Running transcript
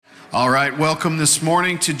All right, welcome this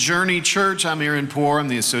morning to Journey Church. I'm Aaron Porr, I'm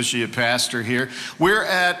the associate pastor here. We're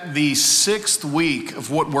at the 6th week of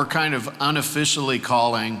what we're kind of unofficially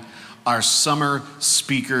calling our summer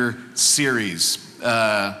speaker series.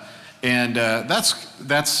 That's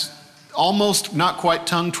almost not quite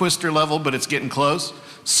tongue twister level, but it's getting close.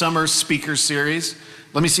 Summer speaker series.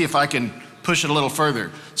 Let me see if I can push it a little further.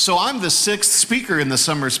 So I'm the 6th speaker in the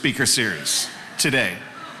summer speaker series today.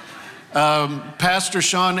 Pastor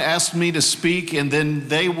Sean asked me to speak, and then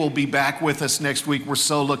they will be back with us next week. We're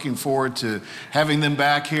so looking forward to having them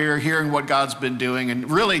back here, hearing what God's been doing,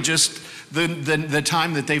 and really just the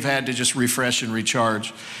time that they've had to just refresh and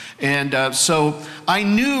recharge. And so I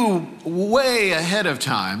knew way ahead of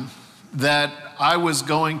time that I was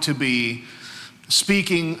going to be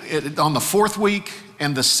speaking on the 4th week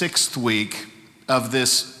and the 6th week of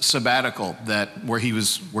this sabbatical where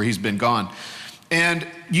he's been gone. And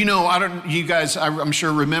you know, you guys, I'm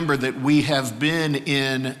sure remember that we have been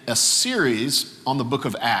in a series on the book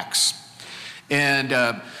of Acts. And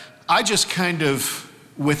I just kind of,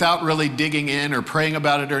 without really digging in or praying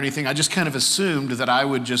about it or anything, I just kind of assumed that I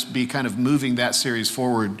would just be kind of moving that series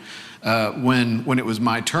forward when it was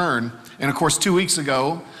my turn. And of course, 2 weeks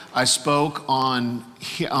ago, I spoke on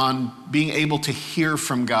being able to hear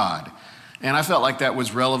from God. And I felt like that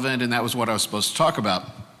was relevant and that was what I was supposed to talk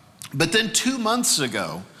about. But then 2 months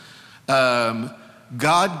ago,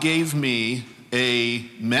 God gave me a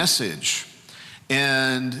message,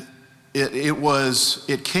 and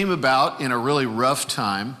it came about in a really rough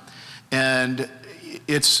time. And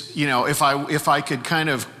it's, you know, if I could kind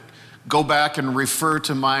of go back and refer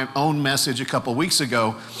to my own message a couple weeks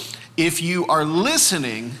ago, if you are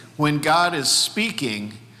listening when God is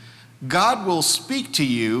speaking, God will speak to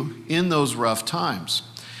you in those rough times.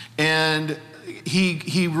 And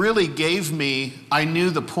he really gave me, I knew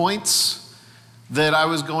the points that I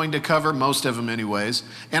was going to cover, most of them anyways,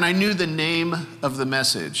 and I knew the name of the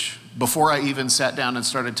message before I even sat down and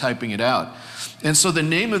started typing it out. And so the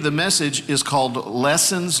name of the message is called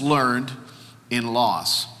Lessons Learned in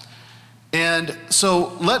Loss. And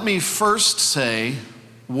so let me first say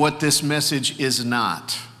what this message is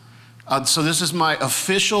not. So this is my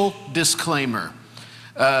official disclaimer.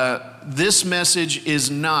 This message is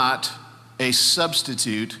not a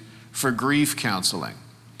substitute for grief counseling.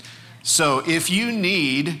 So if you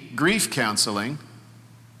need grief counseling,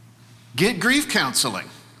 get grief counseling.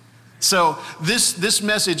 So this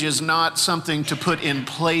message is not something to put in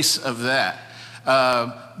place of that.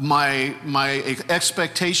 My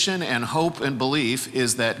expectation and hope and belief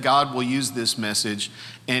is that God will use this message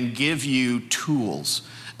and give you tools.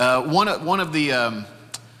 One of the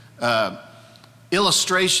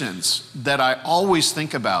illustrations that I always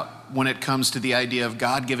think about when it comes to the idea of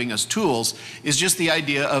God giving us tools is just the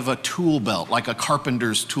idea of a tool belt, like a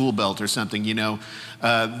carpenter's tool belt or something. You know,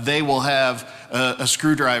 they will have a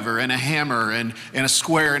screwdriver and a hammer and a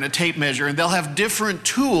square and a tape measure, and they'll have different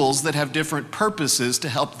tools that have different purposes to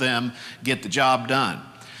help them get the job done.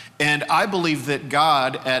 And I believe that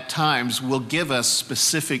God at times will give us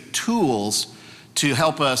specific tools to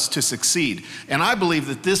help us to succeed. And I believe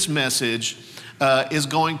that this message is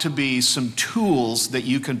going to be some tools that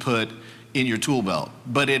you can put in your tool belt,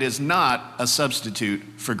 but it is not a substitute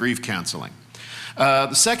for grief counseling.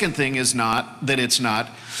 The second thing is it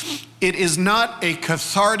is not a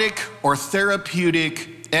cathartic or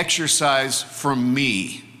therapeutic exercise from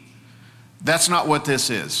me. That's not what this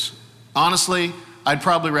is. Honestly, I'd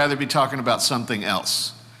probably rather be talking about something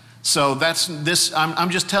else. So I'm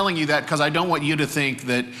just telling you that because I don't want you to think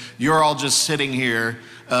that you're all just sitting here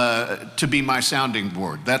to be my sounding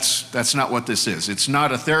board. That's not what this is. It's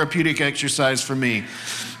not a therapeutic exercise for me.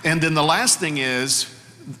 And then the last thing is,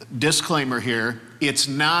 disclaimer here, it's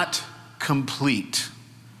not complete.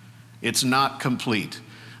 It's not complete.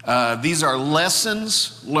 These are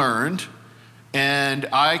lessons learned, and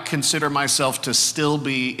I consider myself to still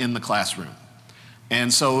be in the classroom.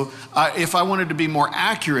 And so if I wanted to be more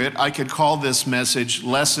accurate, I could call this message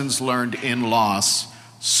Lessons Learned in Loss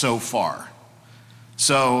So Far.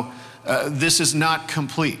 So this is not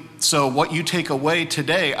complete. So what you take away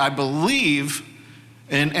today, I believe,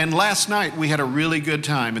 and last night we had a really good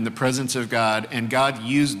time in the presence of God, and God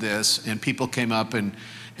used this, and people came up and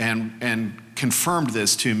confirmed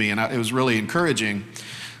this to me, and it was really encouraging.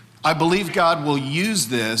 I believe God will use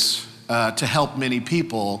this to help many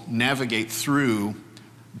people navigate through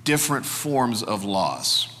different forms of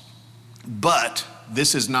loss. But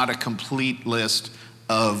this is not a complete list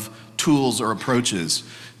of tools or approaches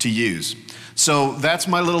to use. So that's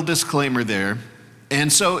my little disclaimer there.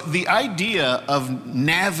 And so the idea of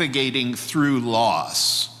navigating through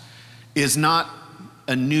loss is not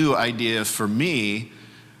a new idea for me,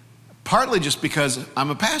 partly just because I'm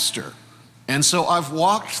a pastor. And so I've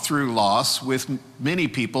walked through loss with many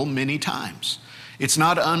people many times. It's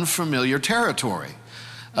not unfamiliar territory.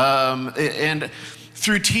 And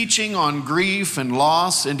through teaching on grief and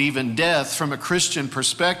loss and even death from a Christian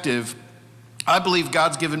perspective, I believe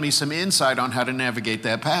God's given me some insight on how to navigate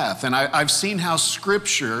that path. And I've seen how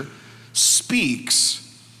Scripture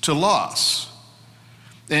speaks to loss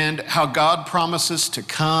and how God promises to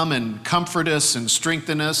come and comfort us and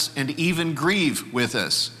strengthen us and even grieve with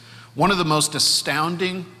us. One of the most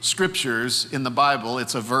astounding scriptures in the Bible,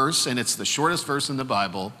 it's a verse, and it's the shortest verse in the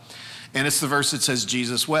Bible, and it's the verse that says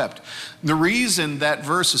Jesus wept. The reason that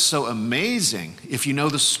verse is so amazing, if you know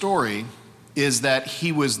the story, is that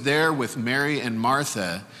he was there with Mary and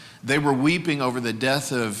Martha. They were weeping over the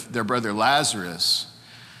death of their brother Lazarus.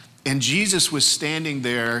 And Jesus was standing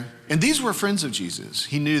there, and these were friends of Jesus.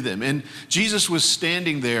 He knew them. And Jesus was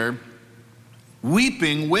standing there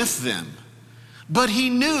weeping with them. But he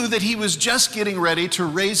knew that he was just getting ready to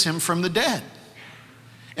raise him from the dead.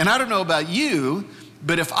 And I don't know about you,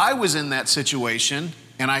 but if I was in that situation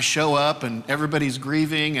and I show up and everybody's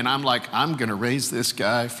grieving and I'm like, I'm going to raise this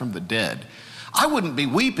guy from the dead, I wouldn't be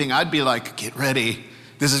weeping. I'd be like, get ready.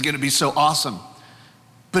 This is going to be so awesome.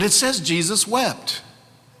 But it says Jesus wept.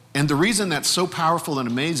 And the reason that's so powerful and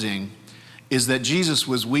amazing is that Jesus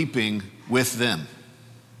was weeping with them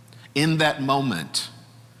in that moment.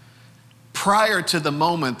 Prior to the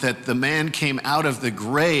moment that the man came out of the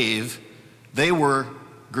grave, they were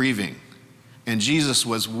grieving. And Jesus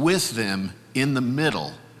was with them in the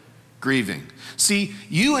middle, grieving. See,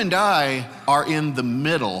 you and I are in the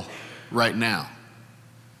middle right now.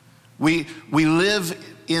 We live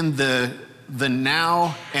in the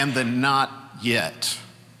now and the not yet,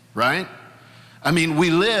 right? I mean, we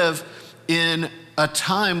live in a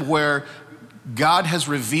time where God has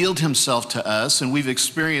revealed himself to us and we've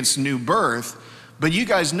experienced new birth, but you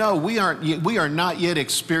guys know we are not yet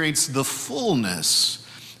experienced the fullness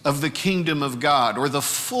of the kingdom of God, or the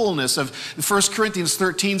fullness of 1 Corinthians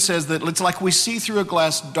 13 says that it's like we see through a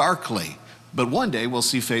glass darkly, but one day we'll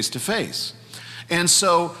see face to face. And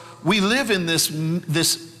so we live in this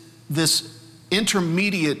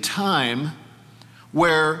intermediate time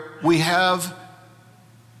where we have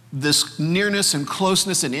this nearness and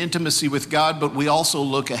closeness and intimacy with God, but we also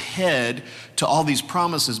look ahead to all these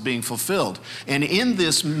promises being fulfilled. And in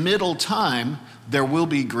this middle time, there will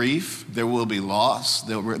be grief, there will be loss,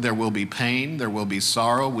 there will be pain, there will be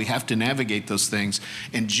sorrow. We have to navigate those things,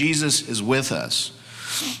 and Jesus is with us.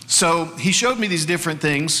 So he showed me these different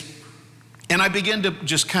things, and I began to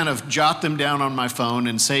just kind of jot them down on my phone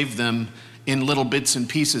and save them in little bits and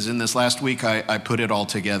pieces. In this last week, I put it all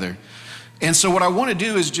together. And so what I want to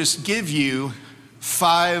do is just give you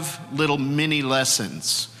 5 little mini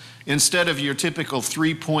lessons. Instead of your typical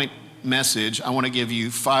 3-point message, I want to give you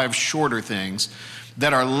 5 shorter things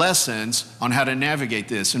that are lessons on how to navigate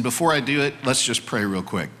this. And before I do it, let's just pray real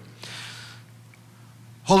quick.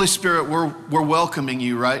 Holy Spirit, we're welcoming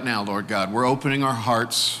you right now, Lord God. We're opening our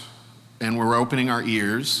hearts and we're opening our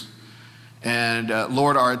ears. And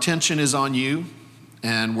Lord, our attention is on you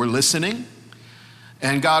and we're listening.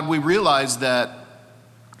 And God, we realize that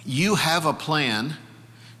you have a plan,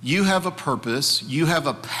 you have a purpose, you have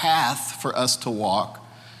a path for us to walk.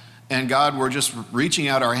 And God, we're just reaching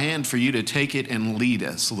out our hand for you to take it and lead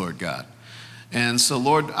us, Lord God. And so,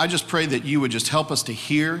 Lord, I just pray that you would just help us to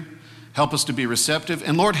hear, help us to be receptive.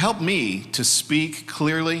 And Lord, help me to speak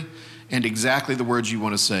clearly and exactly the words you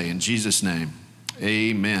want to say. In Jesus' name,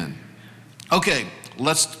 amen. Okay,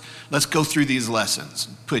 let's go through these lessons.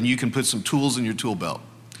 You can put some tools in your tool belt.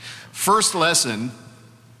 First lesson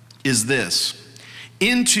is this: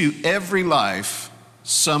 into every life,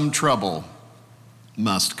 some trouble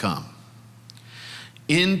must come.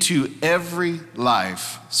 Into every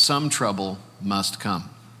life, some trouble must come.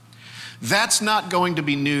 That's not going to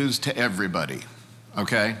be news to everybody,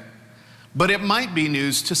 okay? But it might be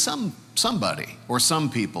news to somebody or some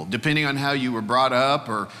people, depending on how you were brought up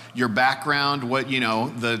or your background, what,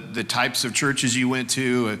 the types of churches you went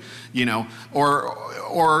to,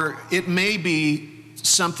 or it may be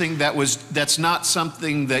something that's not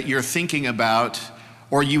something that you're thinking about,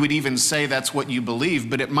 or you would even say that's what you believe,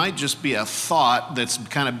 but it might just be a thought that's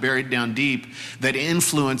kind of buried down deep that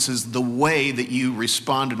influences the way that you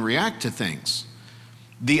respond and react to things.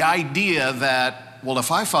 The idea that, well,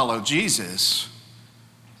 if I follow Jesus,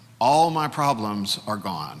 all my problems are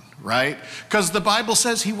gone, right? Because the Bible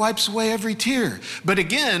says he wipes away every tear. But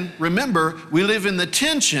again, remember, we live in the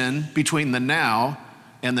tension between the now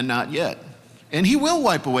and the not yet. And he will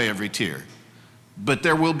wipe away every tear, but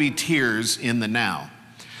there will be tears in the now.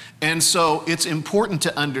 And so it's important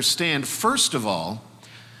to understand, first of all,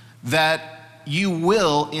 that you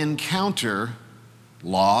will encounter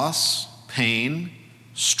loss, pain,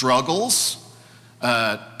 struggles,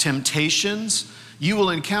 temptations. You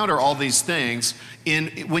will encounter all these things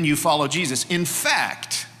when you follow Jesus. In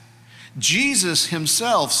fact, Jesus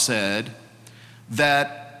himself said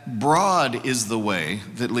that broad is the way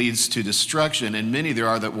that leads to destruction, and many there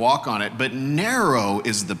are that walk on it, but narrow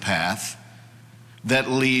is the path that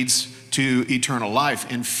leads to eternal life,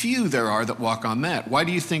 and few there are that walk on that. Why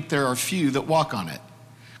do you think there are few that walk on it?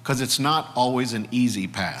 Because it's not always an easy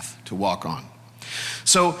path to walk on.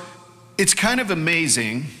 So it's kind of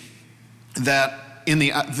amazing that in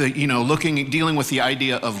dealing with the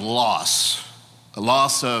idea of loss, a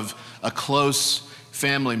loss of a close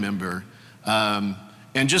family member,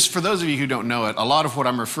 and just for those of you who don't know it, a lot of what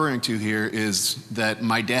I'm referring to here is that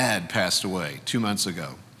my dad passed away 2 months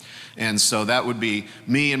ago. And so that would be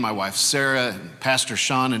me and my wife Sarah, and Pastor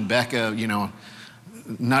Sean and Becca. You know,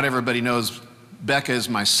 not everybody knows Becca is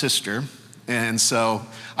my sister. And so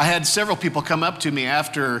I had several people come up to me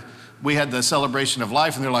after we had the celebration of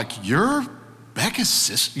life, and they're like, "You're Becca's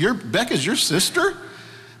sister? Becca's your sister?"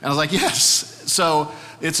 And I was like, "Yes." So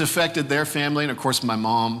it's affected their family, and of course my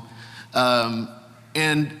mom.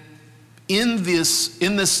 And over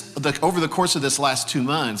the course of this last 2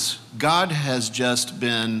 months, God has just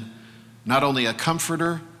been not only a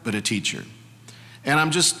comforter, but a teacher. And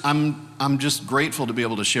I'm just grateful to be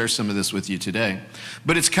able to share some of this with you today.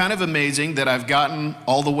 But it's kind of amazing that I've gotten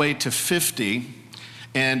all the way to 50,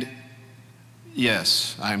 and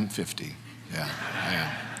yes, I'm 50. Yeah, I am.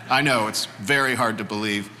 I know, it's very hard to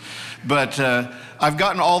believe. But I've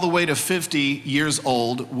gotten all the way to 50 years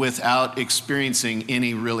old without experiencing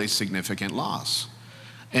any really significant loss.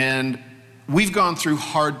 And we've gone through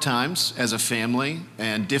hard times as a family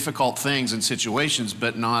and difficult things and situations,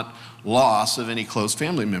 but not loss of any close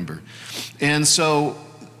family member. And so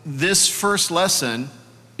this first lesson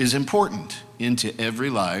is important. Into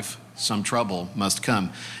every life, some trouble must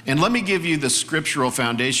come. And let me give you the scriptural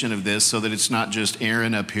foundation of this so that it's not just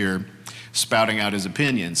Aaron up here spouting out his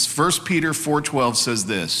opinions. 1 Peter 4:12 says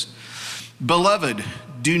this, "Beloved,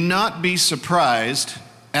 do not be surprised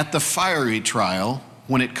at the fiery trial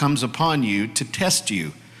when it comes upon you to test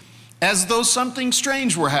you, as though something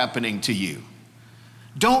strange were happening to you."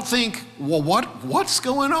 Don't think, well, what's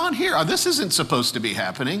going on here? This isn't supposed to be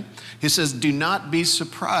happening. He says, do not be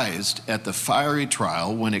surprised at the fiery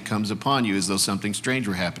trial when it comes upon you as though something strange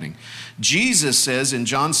were happening. Jesus says in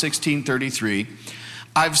John 16:33,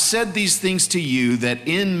 "I've said these things to you that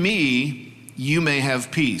in me you may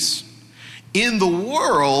have peace. In the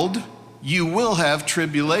world you will have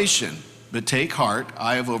tribulation, but take heart,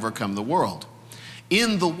 I have overcome the world."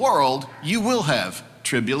 In the world you will have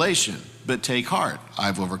tribulation, but take heart,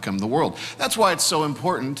 I've overcome the world. That's why it's so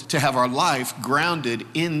important to have our life grounded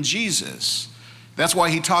in Jesus. That's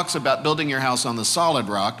why he talks about building your house on the solid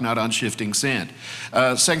rock, not on shifting sand.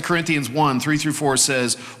 2 Corinthians 1:3-4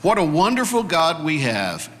 says, "What a wonderful God we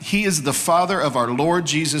have. He is the Father of our Lord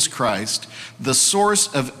Jesus Christ, the source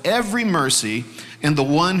of every mercy, and the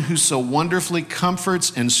one who so wonderfully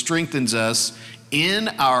comforts and strengthens us in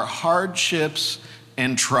our hardships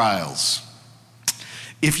and trials."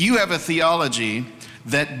 If you have a theology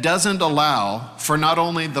that doesn't allow for not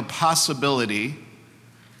only the possibility,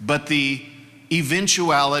 but the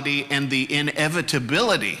eventuality and the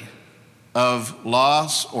inevitability of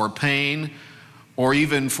loss or pain or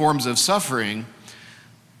even forms of suffering,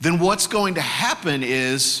 then what's going to happen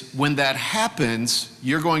is when that happens,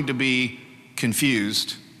 you're going to be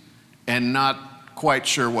confused and not quite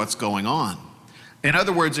sure what's going on. In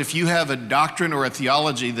other words, if you have a doctrine or a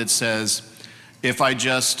theology that says, if I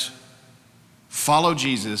just follow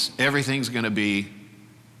Jesus, everything's going to be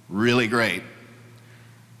really great,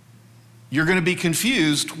 you're going to be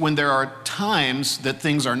confused when there are times that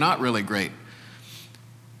things are not really great.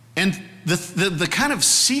 And the kind of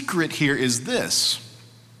secret here is this.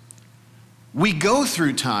 We go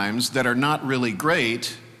through times that are not really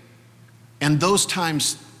great, and those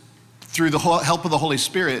times, through the help of the Holy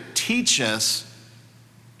Spirit, teach us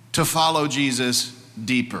to follow Jesus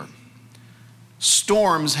deeper.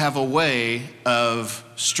 Storms have a way of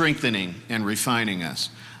strengthening and refining us.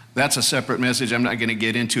 That's a separate message. I'm not going to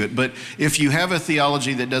get into it. But if you have a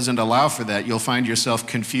theology that doesn't allow for that, you'll find yourself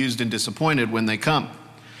confused and disappointed when they come.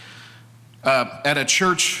 At a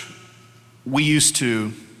church we used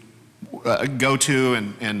to go to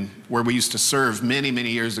and where we used to serve many, many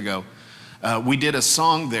years ago, we did a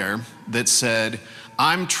song there that said,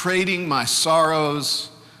 "I'm trading my sorrows,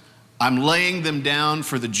 I'm laying them down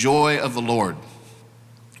for the joy of the Lord."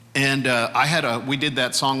 And we did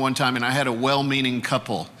that song one time, and I had a well-meaning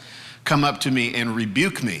couple come up to me and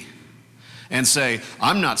rebuke me and say,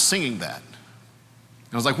 I'm not singing that.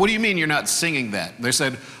 I was like, what do you mean you're not singing that? They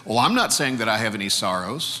said, well, I'm not saying that I have any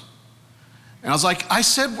sorrows. And I was like, I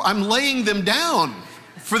said I'm laying them down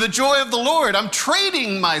for the joy of the Lord. I'm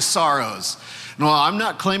trading my sorrows. No, I'm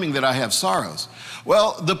not claiming that I have sorrows.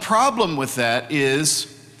 Well, the problem with that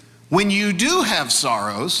is when you do have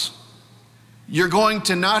sorrows, you're going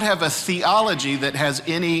to not have a theology that has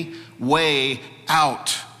any way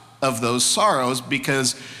out of those sorrows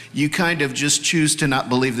because you kind of just choose to not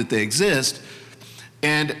believe that they exist.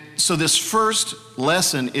 And so this first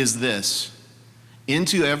lesson is this: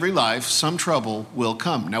 into every life, some trouble will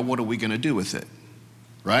come. Now, what are we going to do with it?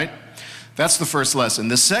 Right? That's the first lesson.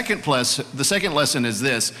 The second lesson is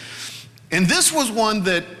this, and this was one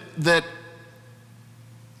that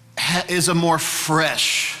is a more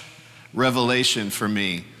fresh revelation for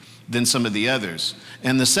me than some of the others.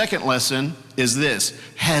 And the second lesson is this: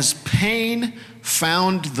 has pain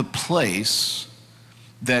found the place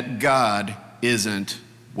that God isn't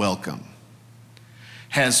welcome?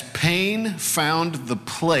 Has pain found the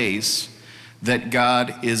place that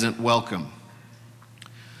God isn't welcome?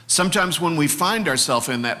 Sometimes when we find ourselves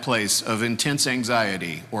in that place of intense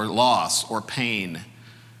anxiety or loss or pain,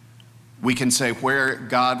 we can say,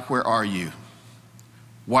 God, where are you?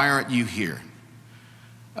 Why aren't you here?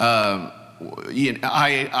 I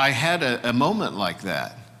had a moment like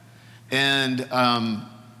that. And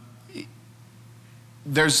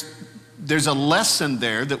there's a lesson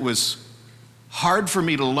there that was hard for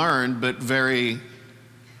me to learn, but very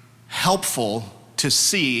helpful to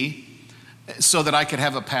see so that I could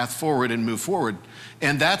have a path forward and move forward.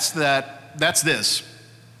 And that's this,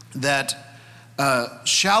 that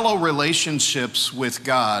shallow relationships with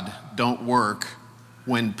God don't work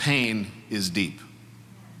when pain is deep.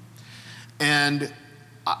 And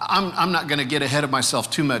I'm not going to get ahead of myself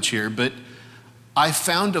too much here, but I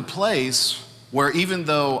found a place where even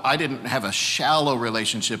though I didn't have a shallow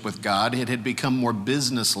relationship with God, it had become more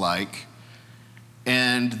businesslike,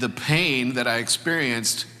 and the pain that I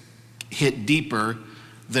experienced hit deeper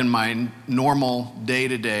than my normal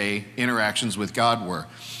day-to-day interactions with God were.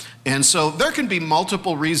 And so there can be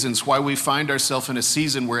multiple reasons why we find ourselves in a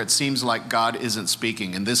season where it seems like God isn't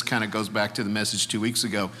speaking, and this kind of goes back to the message 2 weeks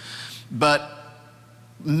ago. But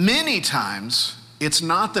many times, it's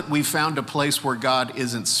not that we found a place where God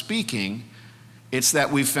isn't speaking, it's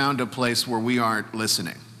that we found a place where we aren't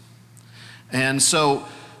listening. And so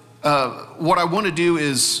what I want to do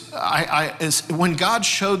is when God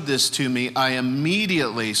showed this to me, I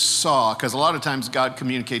immediately saw, because a lot of times God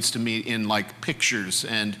communicates to me in like pictures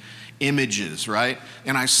and images, right?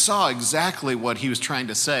 And I saw exactly what he was trying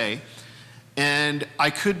to say. And I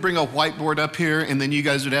could bring a whiteboard up here, and then you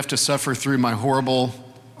guys would have to suffer through my horrible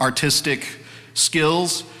artistic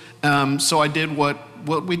skills. So I did what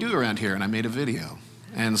we do around here, and I made a video.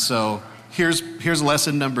 And so here's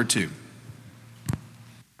lesson number 2.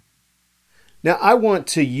 Now, I want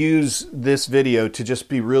to use this video to just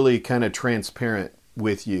be really kind of transparent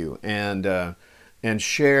with you and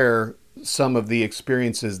share some of the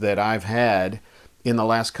experiences that I've had in the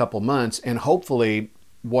last couple months, and hopefully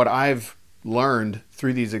what I've learned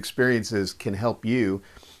through these experiences can help you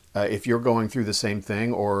if you're going through the same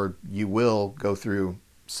thing or you will go through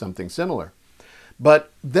something similar.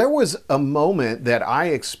 But there was a moment that I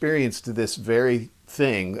experienced this very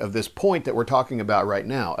thing, of this point that we're talking about right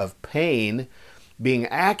now, of pain being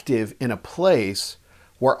active in a place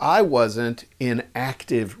where I wasn't in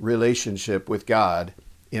active relationship with God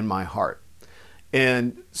in my heart.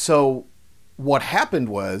 And so what happened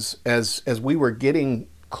was, as we were getting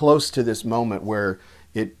close to this moment where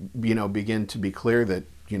it, began to be clear that,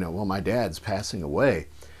 well, my dad's passing away,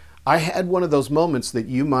 I had one of those moments that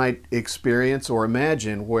you might experience or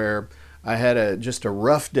imagine where I had just a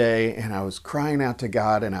rough day and I was crying out to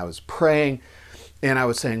God and I was praying and I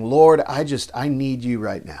was saying, Lord, I need you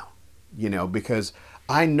right now, because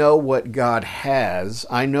I know what God has.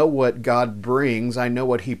 I know what God brings. I know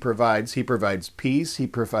what he provides. He provides peace. He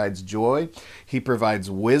provides joy. He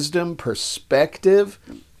provides wisdom, perspective.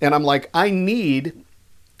 And I'm like, I need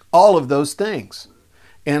all of those things.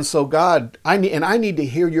 And so God, I need to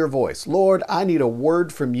hear your voice. Lord, I need a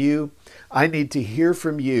word from you. I need to hear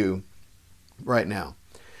from you right now.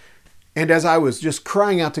 And as I was just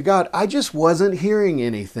crying out to God, I just wasn't hearing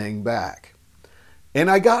anything back.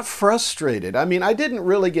 And I got frustrated. I didn't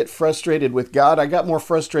really get frustrated with God. I got more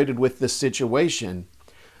frustrated with the situation.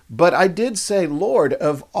 But I did say, Lord,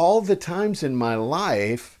 of all the times in my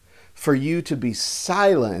life for you to be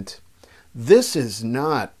silent, this is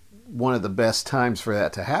not one of the best times for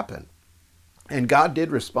that to happen. And God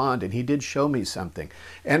did respond, and he did show me something.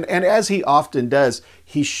 And as he often does,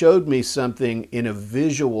 he showed me something in a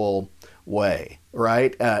visual way,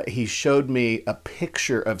 right? He showed me a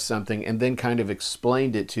picture of something and then kind of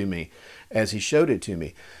explained it to me as he showed it to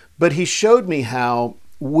me. But he showed me how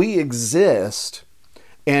we exist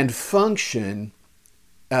and function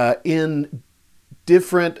in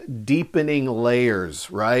different deepening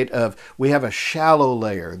layers, right? We have a shallow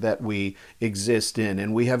layer that we exist in,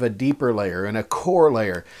 and we have a deeper layer and a core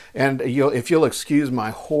layer. And if you'll excuse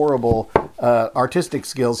my horrible artistic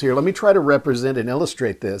skills here, let me try to represent and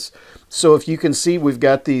illustrate this. So if you can see, we've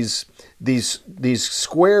got these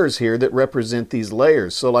squares here that represent these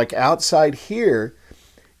layers. So like outside here,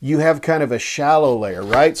 you have kind of a shallow layer,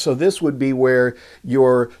 right? So this would be where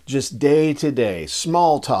you're just day to day,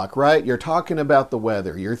 small talk, right? You're talking about the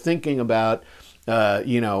weather. You're thinking about,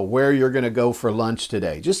 where you're going to go for lunch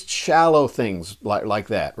today. Just shallow things like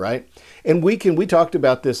that, right? And we talked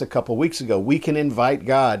about this a couple weeks ago. We can invite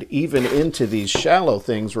God even into these shallow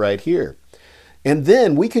things right here. And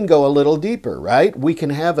then we can go a little deeper, right? We can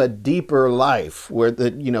have a deeper life where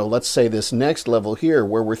let's say this next level here,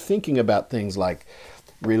 where we're thinking about things like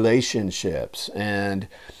relationships and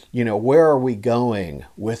where are we going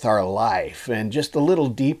with our life, and just a little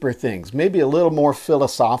deeper things, maybe a little more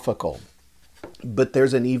philosophical. But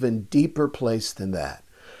there's an even deeper place than that,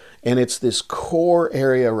 and it's this core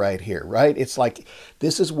area right here, right? It's like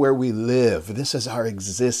this is where we live. This is our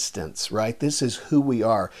existence, right? This is who we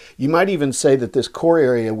are. You might even say that this core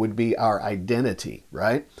area would be our identity,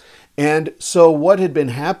 right? And so what had been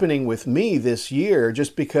happening with me this year,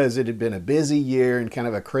 just because it had been a busy year and kind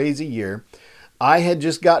of a crazy year, I had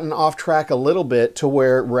just gotten off track a little bit to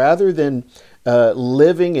where rather than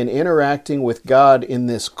living and interacting with God in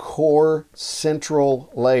this core central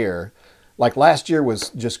layer, like last year was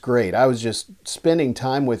just great. I was just spending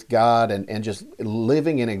time with God and just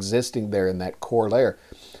living and existing there in that core layer.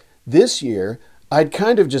 This year, I'd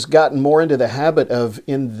kind of just gotten more into the habit of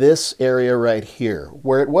in this area right here,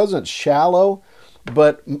 where it wasn't shallow,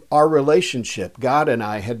 but our relationship, God and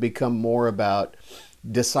I, had become more about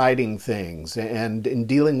deciding things and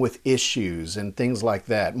dealing with issues and things like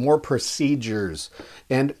that, more procedures.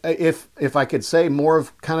 And if I could say more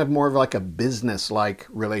of like a business-like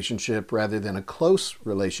relationship rather than a close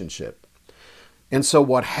relationship. And so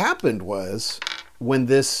what happened was when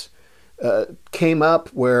this came up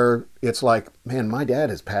where it's like, man, my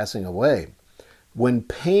dad is passing away. When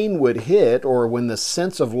pain would hit, or when the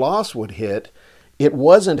sense of loss would hit, it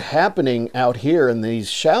wasn't happening out here in these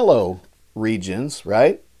shallow regions,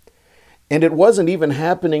 right? And it wasn't even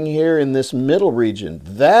happening here in this middle region.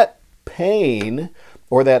 That pain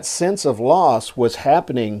or that sense of loss was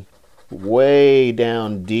happening way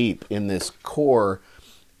down deep in this core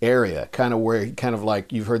area, kind of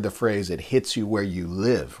like you've heard the phrase, it hits you where you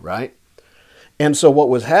live, right? And so what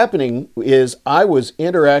was happening is I was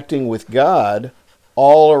interacting with God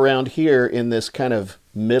all around here in this kind of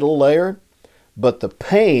middle layer, but the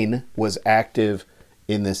pain was active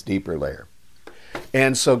in this deeper layer.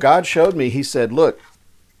 And so God showed me, he said, look,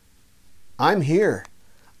 I'm here.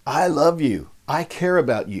 I love you. I care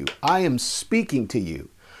about you. I am speaking to you.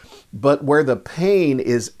 But where the pain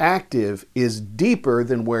is active is deeper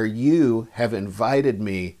than where you have invited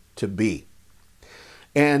me to be.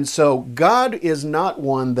 And so God is not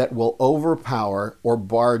one that will overpower or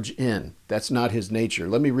barge in. That's not his nature.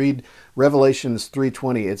 Let me read Revelations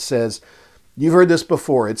 3:20. It says, you've heard this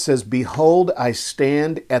before. It says, behold, I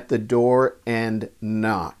stand at the door and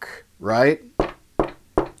knock, right?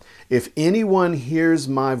 If anyone hears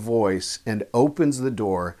my voice and opens the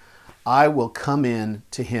door, I will come in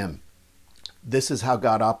to him. This is how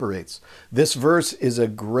God operates. This verse is a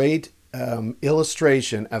great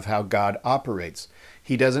illustration of how God operates.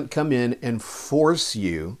 He doesn't come in and force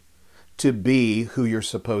you to be who you're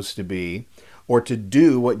supposed to be or to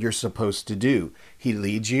do what you're supposed to do. He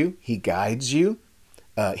leads you, he guides you,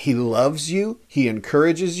 he loves you, he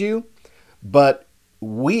encourages you, but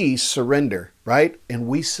we surrender, right? And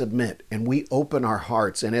we submit and we open our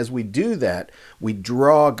hearts. And as we do that, we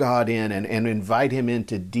draw God in and invite him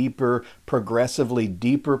into deeper, progressively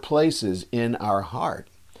deeper places in our heart.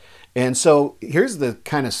 And so here's the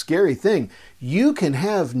kind of scary thing. You can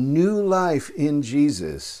have new life in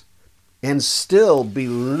Jesus and still be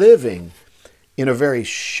living in a very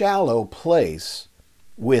shallow place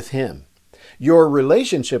with him. Your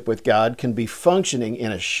relationship with God can be functioning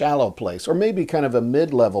in a shallow place, or maybe kind of a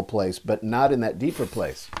mid-level place, but not in that deeper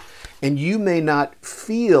place. And you may not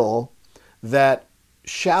feel that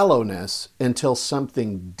shallowness until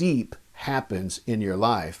something deep happens in your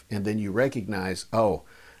life, and then you recognize, oh,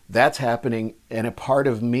 That's happening in a part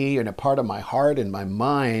of me and a part of my heart and my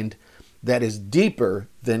mind that is deeper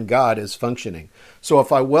than God is functioning. So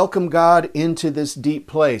if I welcome God into this deep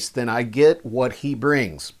place, then I get what he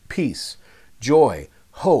brings: peace, joy,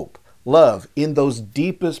 hope, love in those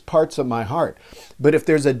deepest parts of my heart. But if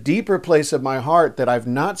there's a deeper place of my heart that I've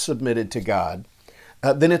not submitted to God,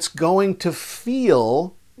 then it's going to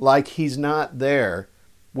feel like he's not there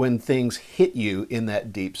when things hit you in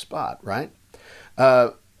that deep spot, right?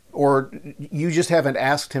 Or you just haven't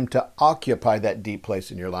asked him to occupy that deep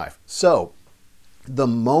place in your life. So the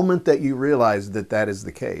moment that you realize that that is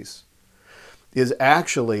the case is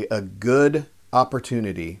actually a good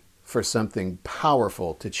opportunity for something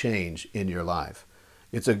powerful to change in your life.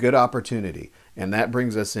 It's a good opportunity. And that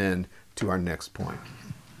brings us in to our next point.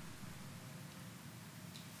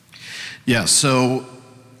 Yeah, so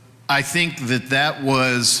I think that that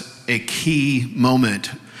was a key moment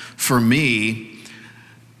for me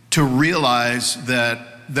to realize that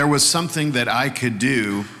there was something that I could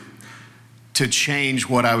do to change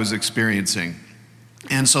what I was experiencing.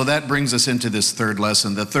 And so that brings us into this third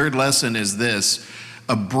lesson. The third lesson is this: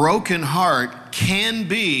 a broken heart can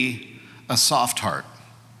be a soft heart.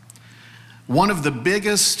 One of the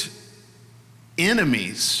biggest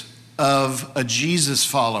enemies of a Jesus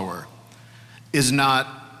follower is not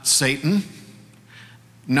Satan,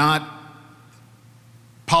 not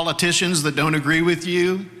politicians that don't agree with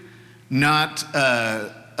you, not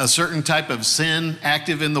a certain type of sin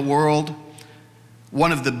active in the world.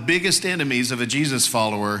 One of the biggest enemies of a Jesus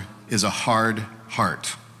follower is a hard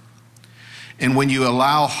heart. And when you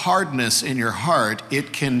allow hardness in your heart,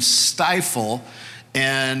 it can stifle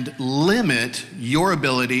and limit your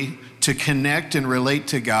ability to connect and relate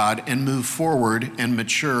to God and move forward and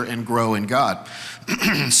mature and grow in God.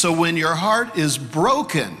 So when your heart is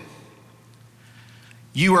broken,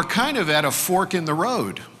 you are kind of at a fork in the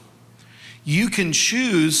road. You can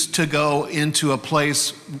choose to go into a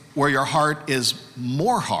place where your heart is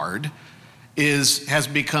more hard, has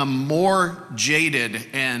become more jaded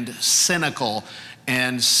and cynical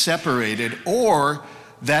and separated, or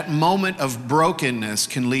that moment of brokenness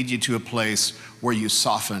can lead you to a place where you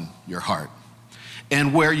soften your heart.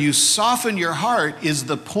 And where you soften your heart is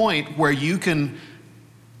the point where you can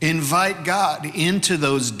invite God into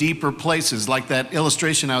those deeper places, like that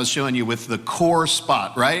illustration I was showing you with the core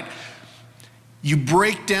spot, right? You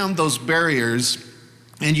break down those barriers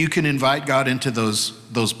and you can invite God into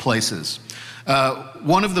those places.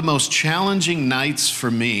 One of the most challenging nights for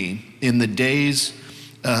me in the days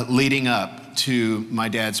leading up to my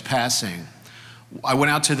dad's passing, I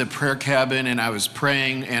went out to the prayer cabin and I was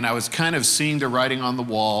praying, and I was kind of seeing the writing on the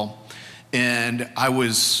wall, and I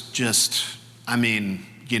was just,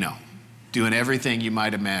 doing everything you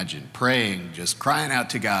might imagine, praying, just crying out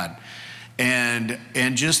to God, and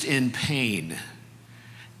just in pain.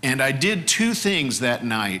 And I did two things that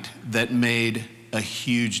night that made a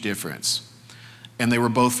huge difference. And they were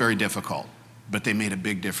both very difficult, but they made a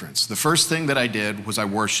big difference. The first thing that I did was I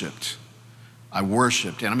worshiped.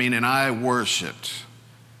 And I worshiped.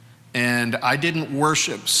 And I didn't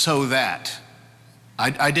worship so that.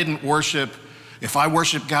 I didn't worship, if I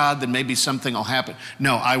worship God, then maybe something will happen.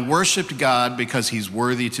 No, I worshiped God because he's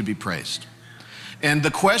worthy to be praised. And the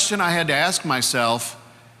question I had to ask myself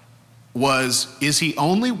was, is he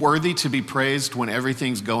only worthy to be praised when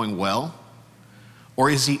everything's going well? Or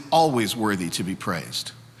is he always worthy to be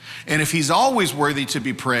praised? And if he's always worthy to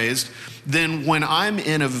be praised, then when I'm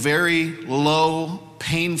in a very low,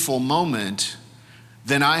 painful moment,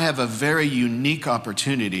 then I have a very unique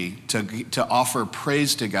opportunity to offer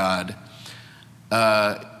praise to God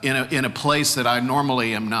in a place that I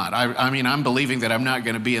normally am not. I'm believing that I'm not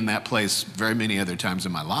going to be in that place very many other times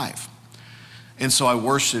in my life. And so I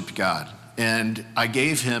worshiped God, and I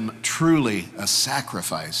gave him truly a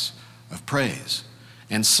sacrifice of praise.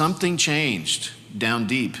 And something changed down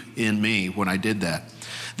deep in me when I did that.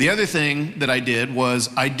 The other thing that I did was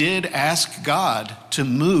I did ask God to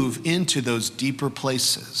move into those deeper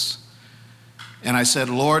places. And I said,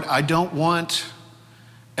 Lord, I don't want,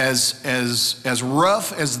 as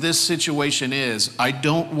rough as this situation is, I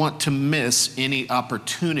don't want to miss any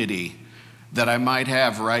opportunity that I might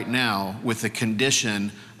have right now with the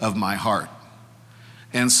condition of my heart.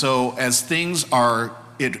 And so as things are,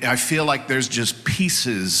 I feel like there's just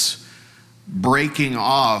pieces breaking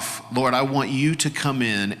off. Lord, I want you to come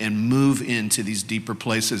in and move into these deeper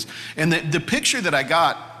places. And the picture that I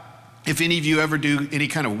got, if any of you ever do any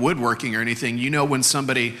kind of woodworking or anything, you know when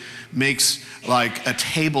somebody makes like a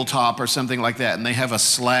tabletop or something like that, and they have a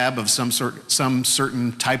slab of some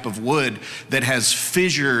certain type of wood that has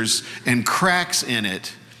fissures and cracks in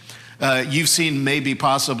it. You've seen maybe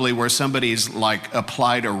possibly where somebody's like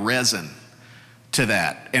applied a resin to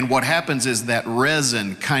that. And what happens is that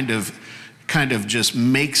resin kind of just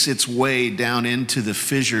makes its way down into the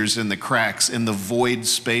fissures and the cracks and the void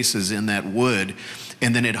spaces in that wood.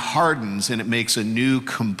 And then it hardens and it makes a new,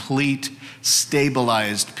 complete,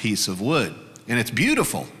 stabilized piece of wood. And it's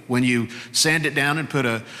beautiful when you sand it down and put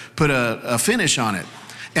a finish on it.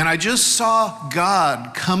 And I just saw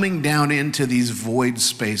God coming down into these void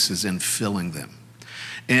spaces and filling them.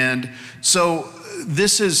 And so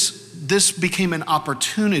this became an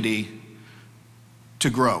opportunity to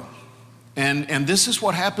grow. And this is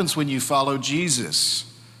what happens when you follow Jesus.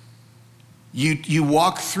 You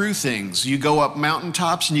walk through things. You go up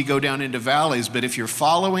mountaintops and you go down into valleys. But if you're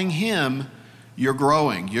following him, you're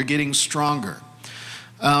growing. You're getting stronger.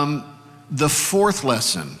 The fourth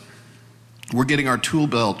lesson, we're getting our tool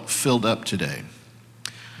belt filled up today.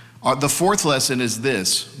 The fourth lesson is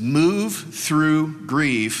this: move through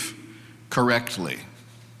grief correctly.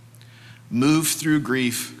 Move through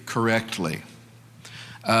grief correctly.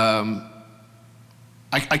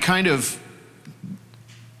 I kind of,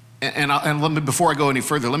 and let me, before I go any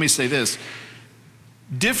further, let me say this.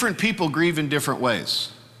 Different people grieve in different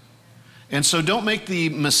ways. And so don't make the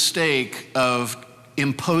mistake of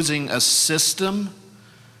imposing a system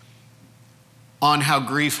on how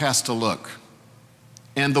grief has to look.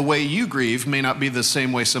 And the way you grieve may not be the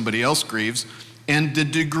same way somebody else grieves, and the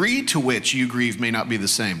degree to which you grieve may not be the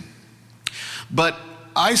same. But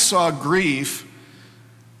I saw grief,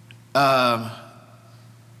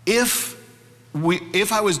 if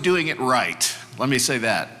I was doing it right, let me say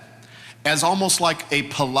that, as almost like a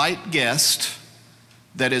polite guest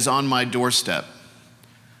that is on my doorstep,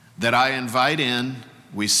 that I invite in,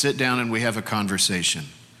 we sit down and we have a conversation.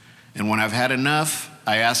 And when I've had enough,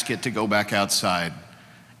 I ask it to go back outside.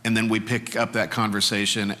 And then we pick up that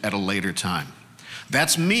conversation at a later time.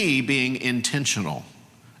 That's me being intentional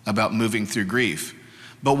about moving through grief.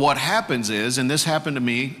 But what happens is, and this happened to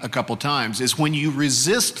me a couple times, is when you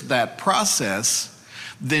resist that process,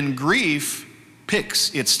 then grief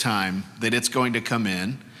picks its time that it's going to come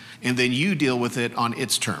in, and then you deal with it on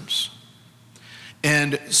its terms.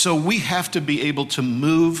 And so we have to be able to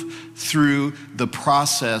move through the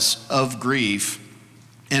process of grief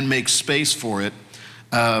and make space for it,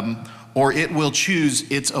 or it will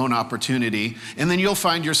choose its own opportunity. And then you'll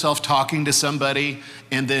find yourself talking to somebody,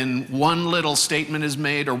 and then one little statement is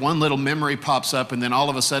made or one little memory pops up, and then all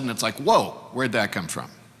of a sudden it's like, whoa, where'd that come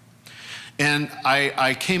from? And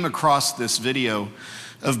I came across this video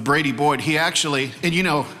of Brady Boyd. He actually, and you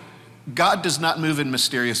know, God does not move in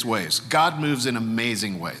mysterious ways. God moves in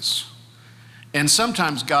amazing ways. And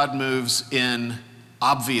sometimes God moves in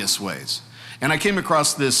obvious ways. And I came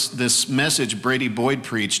across this message Brady Boyd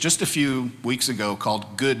preached just a few weeks ago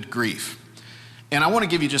called Good Grief. And I want to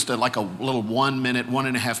give you just a little 1 minute,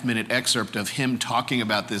 1.5 minute excerpt of him talking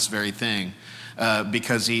about this very thing,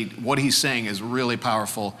 because what he's saying is really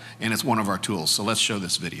powerful, and it's one of our tools. So let's show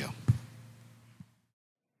this video.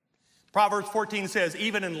 Proverbs 14 says,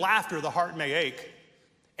 even in laughter the heart may ache,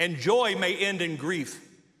 and joy may end in grief.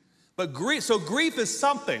 But grief is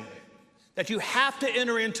something that you have to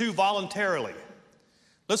enter into voluntarily.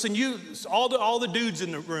 Listen, all the dudes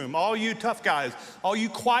in the room, all you tough guys, all you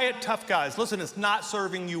quiet tough guys, listen, it's not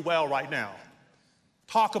serving you well right now.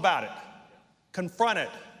 Talk about it. Confront it.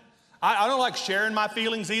 I don't like sharing my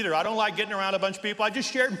feelings either. I don't like getting around a bunch of people. I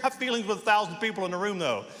just shared my feelings with 1,000 people in the room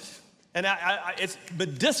though. And it's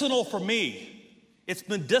medicinal for me. It's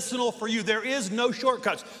medicinal for you. There is no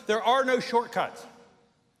shortcuts. There are no shortcuts.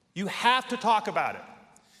 You have to talk about it.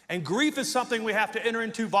 And grief is something we have to enter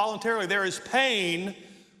into voluntarily. There is pain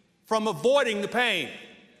from avoiding the pain.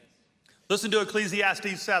 Listen to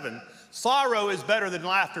Ecclesiastes 7. Sorrow is better than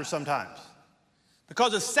laughter sometimes.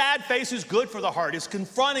 Because a sad face is good for the heart. It's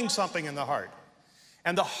confronting something in the heart.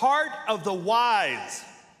 And the heart of the wise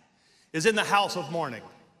is in the house of mourning.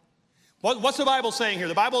 What's the Bible saying here?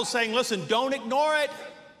 The Bible is saying, listen, don't ignore it.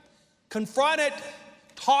 Confront it.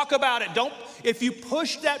 Talk about it. If you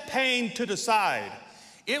push that pain to the side,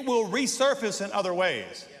 it will resurface in other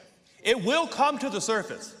ways. It will come to the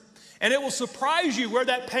surface. And it will surprise you where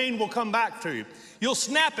that pain will come back to you. You'll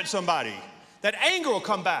snap at somebody. That anger will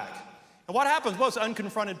come back. And what happens? Well, it's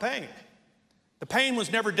unconfronted pain. The pain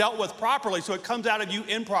was never dealt with properly, so it comes out of you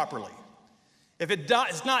improperly. If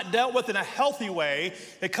it's not dealt with in a healthy way,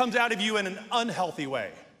 it comes out of you in an unhealthy way.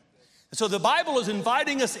 And so the Bible is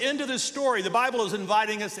inviting us into this story. The Bible is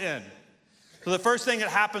inviting us in. So the first thing that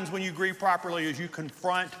happens when you grieve properly is you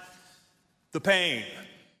confront the pain.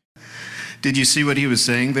 Did you see what he was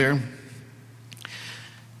saying there?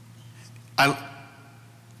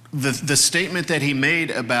 the statement that he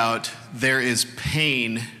made about there is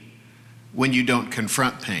pain when you don't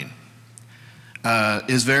confront pain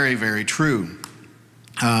is very, very true.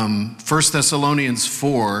 1 Thessalonians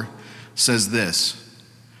 4 says this: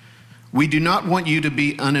 "We do not want you to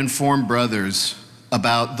be uninformed, brothers,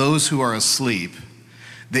 about those who are asleep,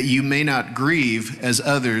 that you may not grieve as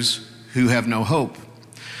others who have no hope.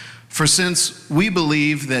 For since we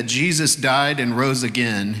believe that Jesus died and rose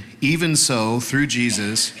again, even so, through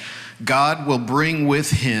Jesus, God will bring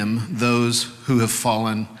with him those who have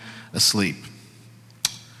fallen asleep."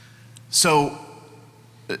 So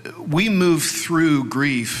we move through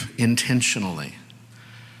grief intentionally.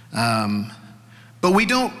 But we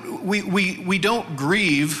don't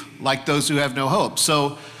grieve like those who have no hope.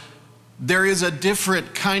 So there is a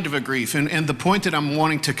different kind of a grief. And the point that I'm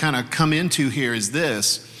wanting to kind of come into here is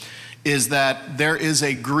this, is that there is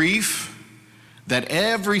a grief that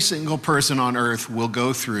every single person on earth will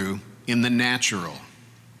go through in the natural.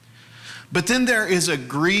 But then there is a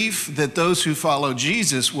grief that those who follow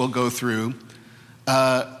Jesus will go through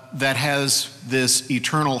that has this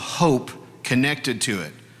eternal hope connected to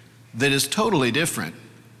it that is totally different.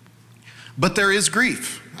 But there is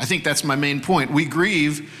grief. I think that's my main point. We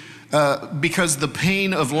grieve because the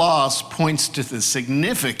pain of loss points to the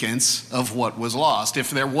significance of what was lost. If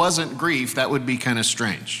there wasn't grief, that would be kind of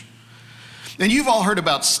strange. And you've all heard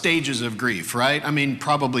about stages of grief, right? I mean,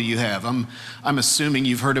 probably you have. I'm assuming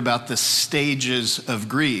you've heard about the stages of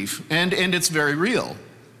grief, and it's very real.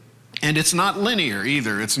 And it's not linear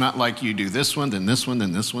either. It's not like you do this one, then this one,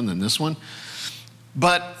 then this one, then this one.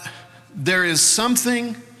 But there is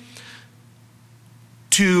something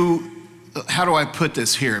to, how do I put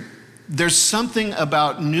this here? There's something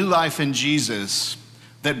about new life in Jesus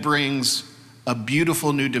that brings a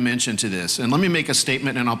beautiful new dimension to this. And let me make a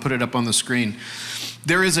statement and I'll put it up on the screen.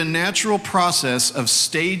 There is a natural process of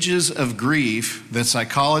stages of grief that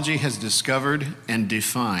psychology has discovered and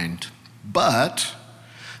defined. But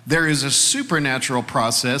there is a supernatural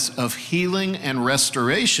process of healing and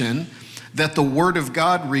restoration that the Word of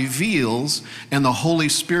God reveals and the Holy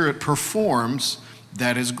Spirit performs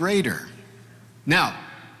that is greater. Now,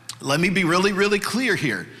 let me be really, really clear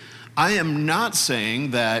here. I am not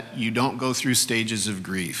saying that you don't go through stages of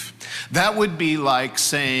grief. That would be like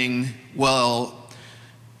saying, well,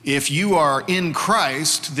 if you are in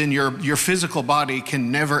Christ, then your physical body can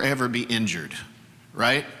never, ever be injured,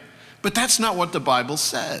 right? But that's not what the Bible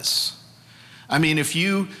says. I mean, if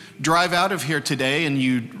you drive out of here today and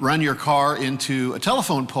you run your car into a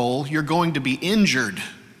telephone pole, you're going to be injured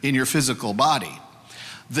in your physical body.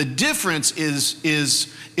 The difference is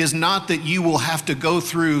not that you will have to go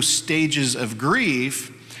through stages of grief.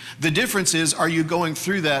 The difference is, are you going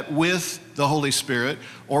through that with the Holy Spirit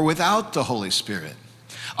or without the Holy Spirit?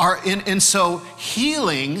 And so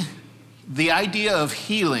healing, the idea of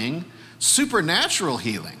healing, supernatural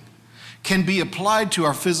healing, can be applied to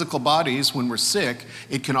our physical bodies when we're sick.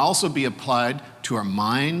 It can also be applied to our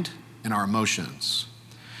mind and our emotions.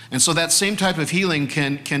 And so that same type of healing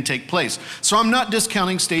can take place. So I'm not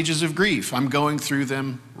discounting stages of grief. I'm going through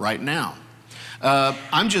them right now.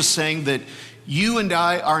 I'm just saying that you and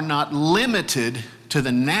I are not limited to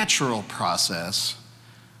the natural process.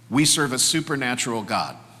 We serve a supernatural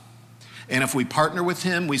God. And if we partner with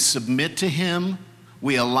him, we submit to him,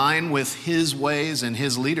 we align with his ways and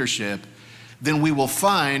his leadership, then we will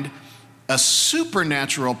find a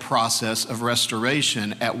supernatural process of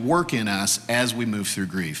restoration at work in us as we move through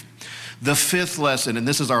grief. The fifth lesson, and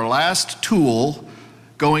this is our last tool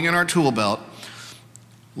going in our tool belt,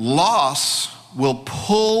 loss will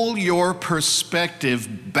pull your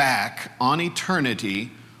perspective back on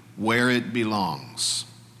eternity where it belongs.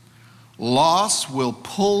 Loss will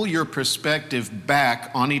pull your perspective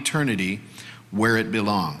back on eternity where it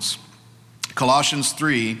belongs. Colossians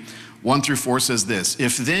 3:1-4 says this: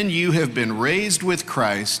 "If then you have been raised with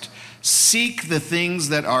Christ, seek the things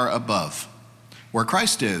that are above, where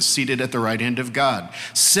Christ is, seated at the right hand of God.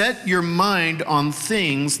 Set your mind on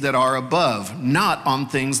things that are above, not on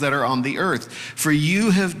things that are on the earth. For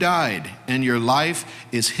you have died, and your life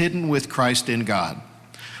is hidden with Christ in God.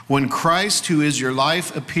 When Christ, who is your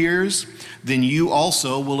life, appears, then you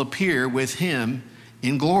also will appear with him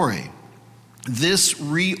in glory." This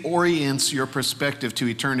reorients your perspective to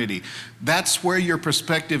eternity. That's where your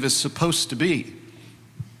perspective is supposed to be.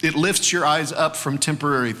 It lifts your eyes up from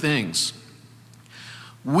temporary things.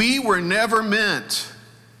 We were never meant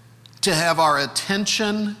to have our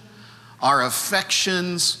attention, our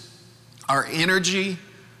affections, our energy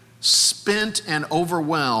spent and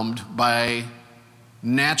overwhelmed by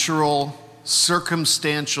natural,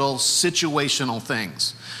 circumstantial, situational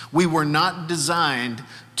things. We were not designed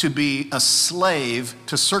to be a slave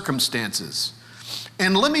to circumstances.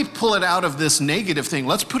 And let me pull it out of this negative thing.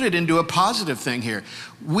 Let's put it into a positive thing here.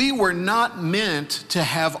 We were not meant to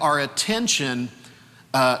have our attention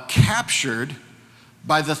captured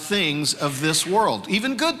by the things of this world,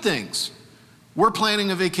 even good things. We're planning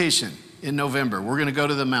a vacation in November. We're going to go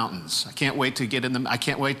to the mountains. I can't wait to get in them. I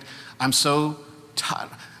can't wait. I'm so tired.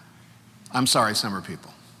 I'm sorry, summer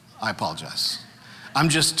people. I apologize. I'm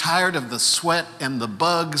just tired of the sweat and the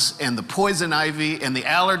bugs and the poison ivy and the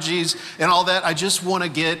allergies and all that. I just want to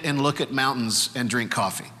get and look at mountains and drink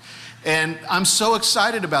coffee. And I'm so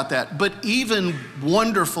excited about that. But even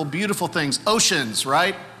wonderful, beautiful things, oceans,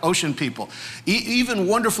 right? Ocean people. Even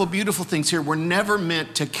wonderful, beautiful things here were never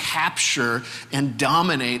meant to capture and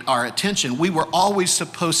dominate our attention. We were always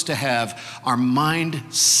supposed to have our mind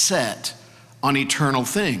set on eternal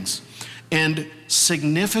things. And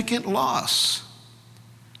significant loss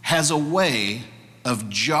has a way of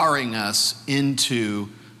jarring us into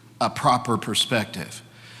a proper perspective.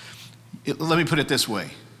 Let me put it this way.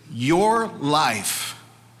 Your life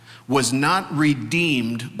was not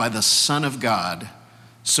redeemed by the Son of God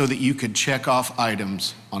so that you could check off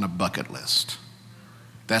items on a bucket list.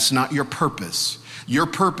 That's not your purpose. Your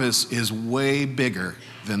purpose is way bigger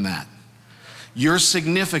than that. Your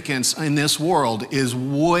significance in this world is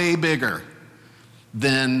way bigger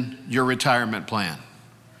than your retirement plan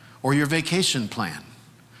or your vacation plan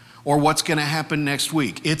or what's going to happen next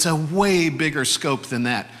week. It's a way bigger scope than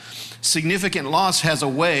that. Significant loss has a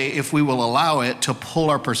way, if we will allow it, to pull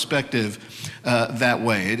our perspective that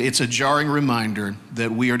way. It's a jarring reminder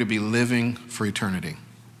that we are to be living for eternity.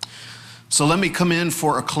 So let me come in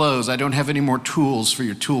for a close. I don't have any more tools for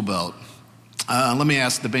your tool belt. Let me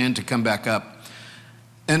ask the band to come back up.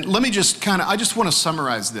 And let me just I just want to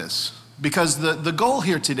summarize this, because the goal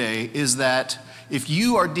here today is that if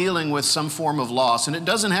you are dealing with some form of loss, and it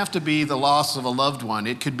doesn't have to be the loss of a loved one,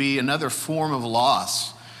 it could be another form of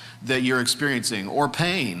loss that you're experiencing, or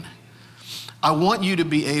pain, I want you to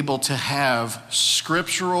be able to have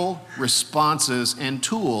scriptural responses and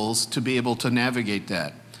tools to be able to navigate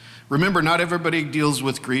that. Remember, not everybody deals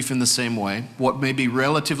with grief in the same way. What may be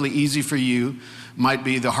relatively easy for you might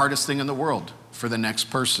be the hardest thing in the world for the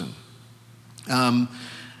next person. And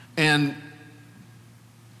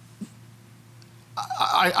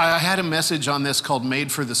I had a message on this called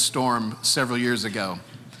Made for the Storm several years ago.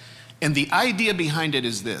 And the idea behind it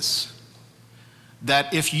is this,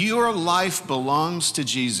 that if your life belongs to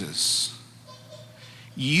Jesus,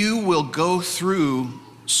 you will go through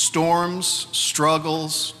storms,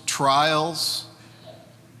 struggles, trials,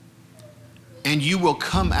 and you will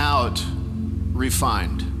come out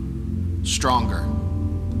refined, stronger.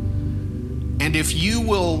 And if you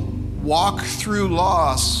will walk through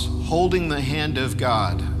loss holding the hand of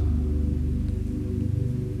God,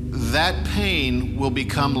 that pain will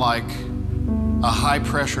become like a high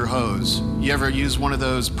pressure hose. You ever use one of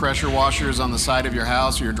those pressure washers on the side of your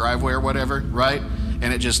house or your driveway or whatever, right?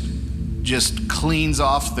 And it just cleans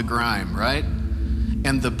off the grime, right?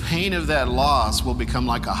 And the pain of that loss will become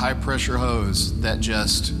like a high pressure hose that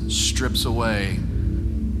just strips away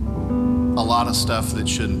a lot of stuff that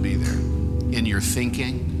shouldn't be there in your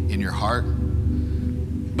thinking, in your heart.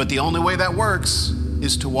 But the only way that works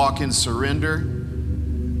is to walk in surrender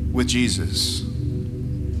with Jesus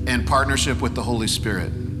and partnership with the Holy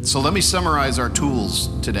Spirit. So let me summarize our tools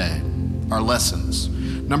today, our lessons.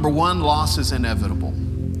 Number one, loss is inevitable.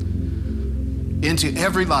 Into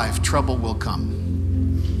every life, trouble will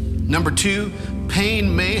come. Number two,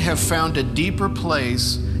 pain may have found a deeper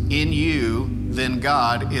place in you than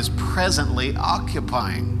God is presently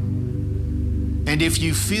occupying. And if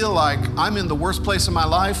you feel like I'm in the worst place of my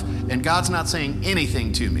life and God's not saying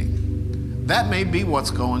anything to me, that may be what's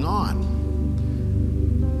going on.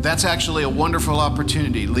 That's actually a wonderful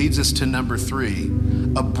opportunity. Leads us to number three.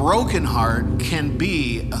 A broken heart can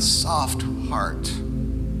be a soft heart.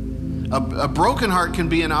 A broken heart can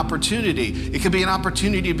be an opportunity. It can be an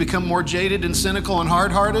opportunity to become more jaded and cynical and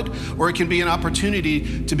hard-hearted, or it can be an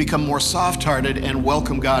opportunity to become more soft-hearted and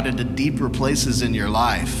welcome God into deeper places in your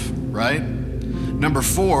life, right? Number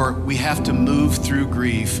four, we have to move through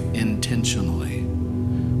grief intentionally.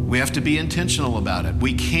 We have to be intentional about it.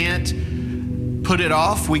 We can't put it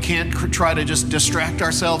off. We can't try to just distract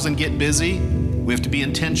ourselves and get busy. We have to be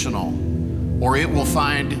intentional, or it will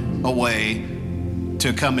find a way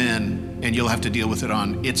to come in and you'll have to deal with it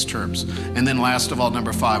on its terms. And then last of all,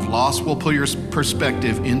 number five, loss will pull your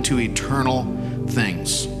perspective into eternal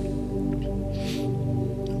things.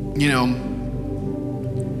 You know,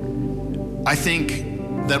 I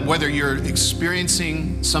think that whether you're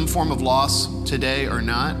experiencing some form of loss today or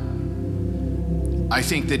not, I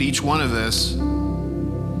think that each one of us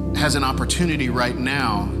has an opportunity right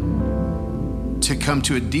now to come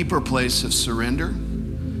to a deeper place of surrender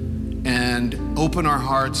and open our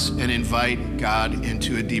hearts and invite God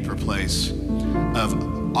into a deeper place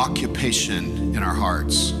of occupation in our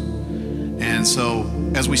hearts. And so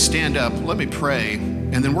as we stand up, let me pray,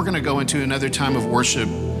 and then we're going to go into another time of worship.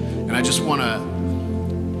 And I just want to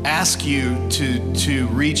ask you to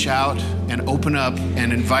reach out and open up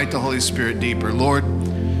and invite the Holy Spirit deeper. Lord,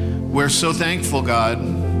 we're so thankful, God,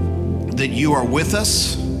 that you are with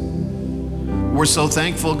us. We're so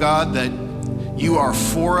thankful, God, that you are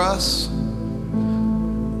for us.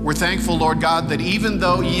 We're thankful, Lord God, that even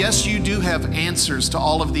though, yes, you do have answers to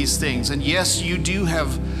all of these things, and yes, you do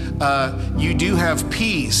have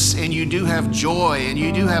peace, and you do have joy, and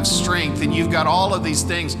you do have strength, and you've got all of these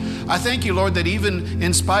things. I thank you, Lord, that even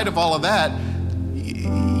in spite of all of that,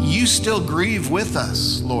 you still grieve with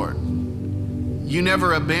us, Lord. You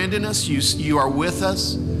never abandon us. You are with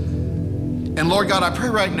us. And Lord God, I pray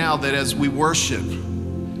right now that as we worship,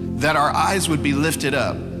 that our eyes would be lifted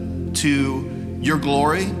up to your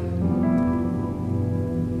glory,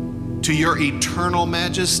 to your eternal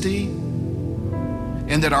majesty,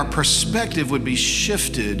 and that our perspective would be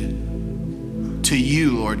shifted to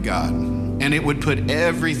you, Lord God, and it would put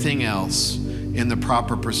everything else in the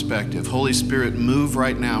proper perspective. Holy Spirit, move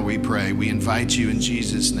right now, we pray. We invite you in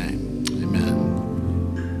Jesus' name.